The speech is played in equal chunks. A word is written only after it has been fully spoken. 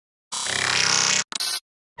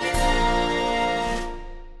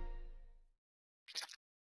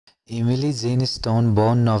Emily Jane Stone,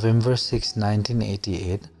 born November 6,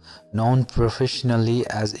 1988, known professionally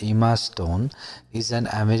as Emma Stone, is an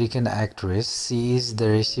American actress. She is the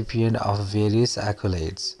recipient of various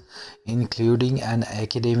accolades, including an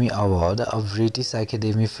Academy Award, a British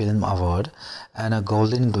Academy Film Award, and a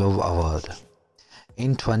Golden Globe Award.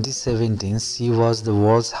 In 2017, she was the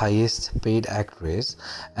world's highest paid actress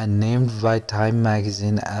and named by Time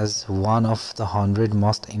magazine as one of the 100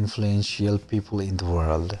 most influential people in the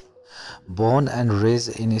world. Born and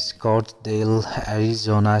raised in Scottsdale,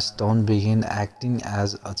 Arizona, Stone began acting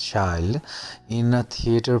as a child in a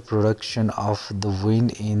theater production of The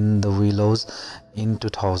Wind in the Willows in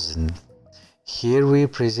 2000. Here we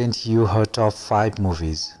present you her top 5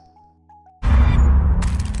 movies.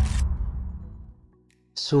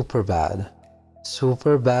 Superbad.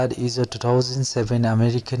 Superbad is a 2007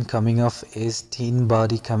 American coming-of-age teen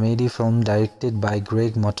buddy comedy film directed by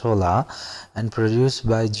Greg Mottola and produced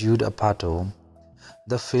by Jude Apatow.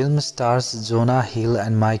 The film stars Jonah Hill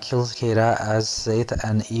and Michael Cera as Seth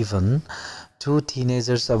and Evan, two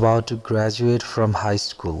teenagers about to graduate from high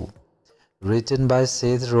school. Written by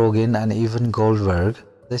Seth Rogen and Evan Goldberg,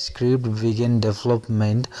 the script began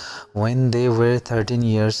development when they were 13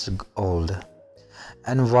 years old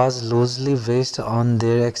and was loosely based on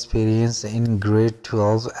their experience in grade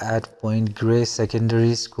 12 at Point Grey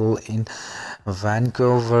Secondary School in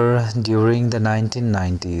Vancouver during the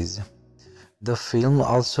 1990s. The film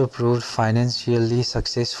also proved financially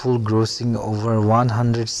successful, grossing over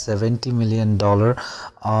 $170 million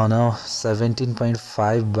on a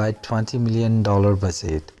 $17.5 by $20 million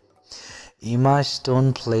budget. Emma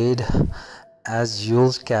Stone played as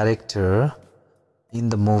Jules' character in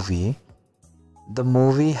the movie. The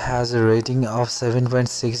movie has a rating of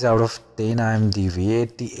 7.6 out of 10 IMDb,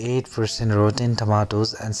 88% Rotten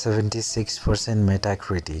Tomatoes and 76%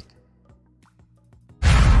 Metacritic.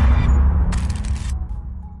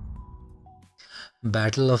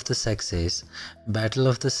 Battle of the Sexes. Battle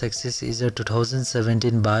of the Sexes is a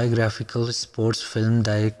 2017 biographical sports film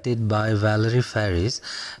directed by Valerie Faris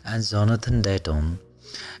and Jonathan Dayton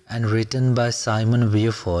and written by Simon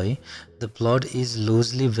Beaufoy. The plot is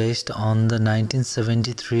loosely based on the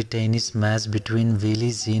 1973 tennis match between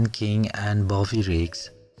Billie Jean King and Bobby Riggs.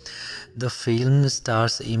 The film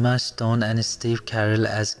stars Emma Stone and Steve Carell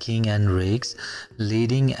as King and Riggs,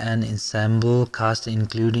 leading an ensemble cast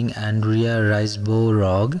including Andrea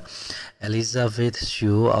Riseborough, Elizabeth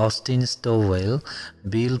Shue, Austin Stowell,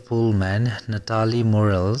 Bill Pullman, Natalie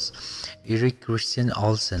Morales, Eric Christian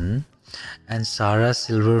Olsen, and Sarah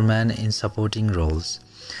Silverman in supporting roles.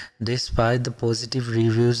 Despite the positive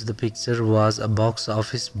reviews, the picture was a box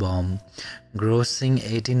office bomb, grossing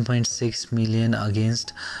 $18.6 million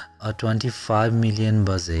against a $25 million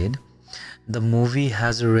budget. The movie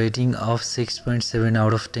has a rating of 6.7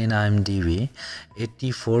 out of 10 IMDb,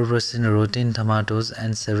 84% Rotten Tomatoes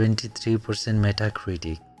and 73%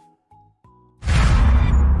 Metacritic.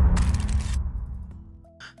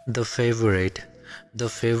 The Favorite. The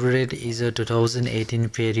Favorite is a 2018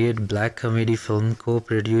 period black comedy film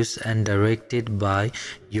co-produced and directed by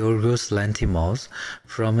Yorgos Lanthimos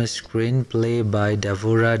from a screenplay by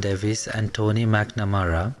Deborah Davis and Tony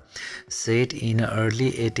McNamara. Set in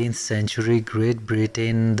early 18th century Great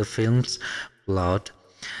Britain, the film's plot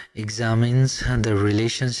examines the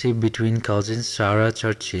relationship between cousins Sarah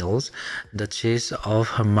Churchill, Duchess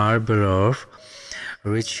of Marlborough,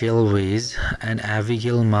 Rachel Weisz and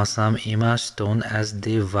Abigail Massam, Emma Stone as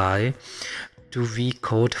they vie to be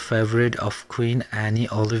court favorite of Queen Anne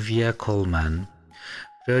Olivia Colman.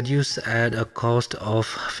 Produced at a cost of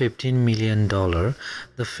 $15 million,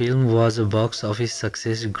 the film was a box office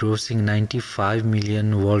success, grossing $95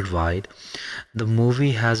 million worldwide. The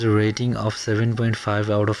movie has a rating of 7.5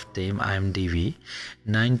 out of 10 IMDb,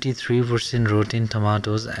 93% Rotten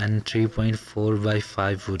Tomatoes and 3.4 by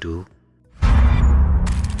 5 Voodoo.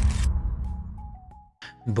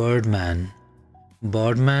 Birdman.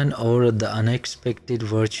 Birdman, or The Unexpected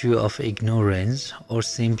Virtue of Ignorance, or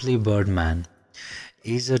simply Birdman,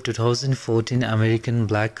 is a 2014 American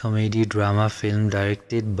black comedy drama film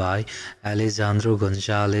directed by Alejandro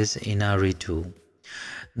González Iñárritu.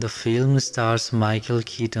 The film stars Michael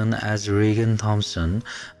Keaton as Regan Thompson,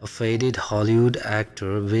 a faded Hollywood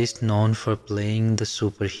actor best known for playing the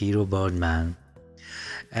superhero Birdman,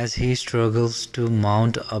 as he struggles to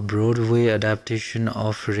mount a Broadway adaptation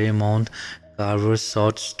of Raymond Carver's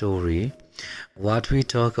short story, What We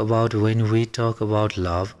Talk About When We Talk About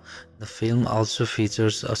Love. The film also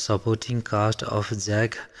features a supporting cast of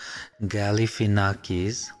Zach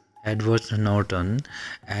Galifianakis, Edward Norton,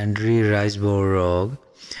 Andre Riseborough,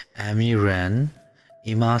 Amy Rand,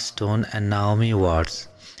 Emma Stone and Naomi Watts.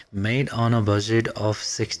 Made on a budget of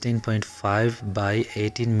 $16.5 by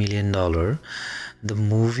 $18 million, the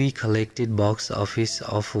movie collected box office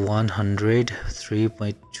of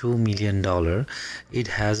 $103.2 million. It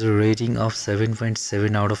has a rating of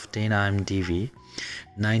 7.7 out of 10 IMDb,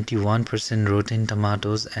 91% Rotten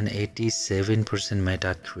Tomatoes and 87%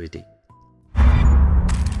 Metacritic.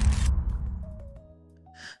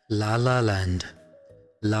 La La Land.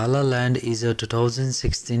 La La Land is a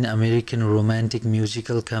 2016 American romantic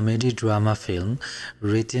musical comedy drama film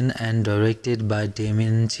written and directed by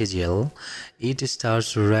Damien Chazelle. It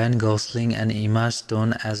stars Ryan Gosling and Emma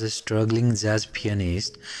Stone as a struggling jazz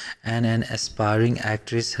pianist and an aspiring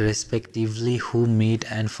actress respectively who meet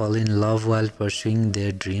and fall in love while pursuing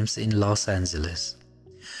their dreams in Los Angeles.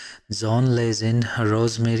 John Legend,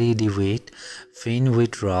 Rosemary DeWitt, Finn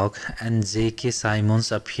Wittrock, and J.K.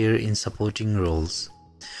 Simmons appear in supporting roles.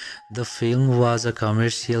 The film was a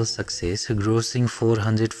commercial success, grossing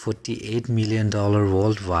 $448 million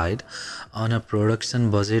worldwide on a production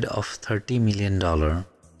budget of $30 million.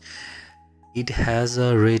 It has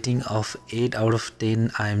a rating of 8 out of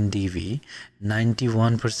 10 IMDb,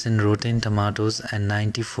 91% Rotten Tomatoes and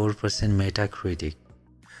 94% Metacritic.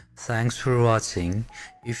 Thanks for watching.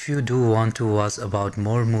 If you do want to watch about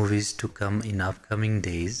more movies to come in upcoming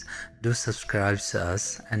days, do subscribe to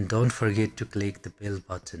us and don't forget to click the bell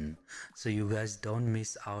button so you guys don't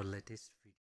miss our latest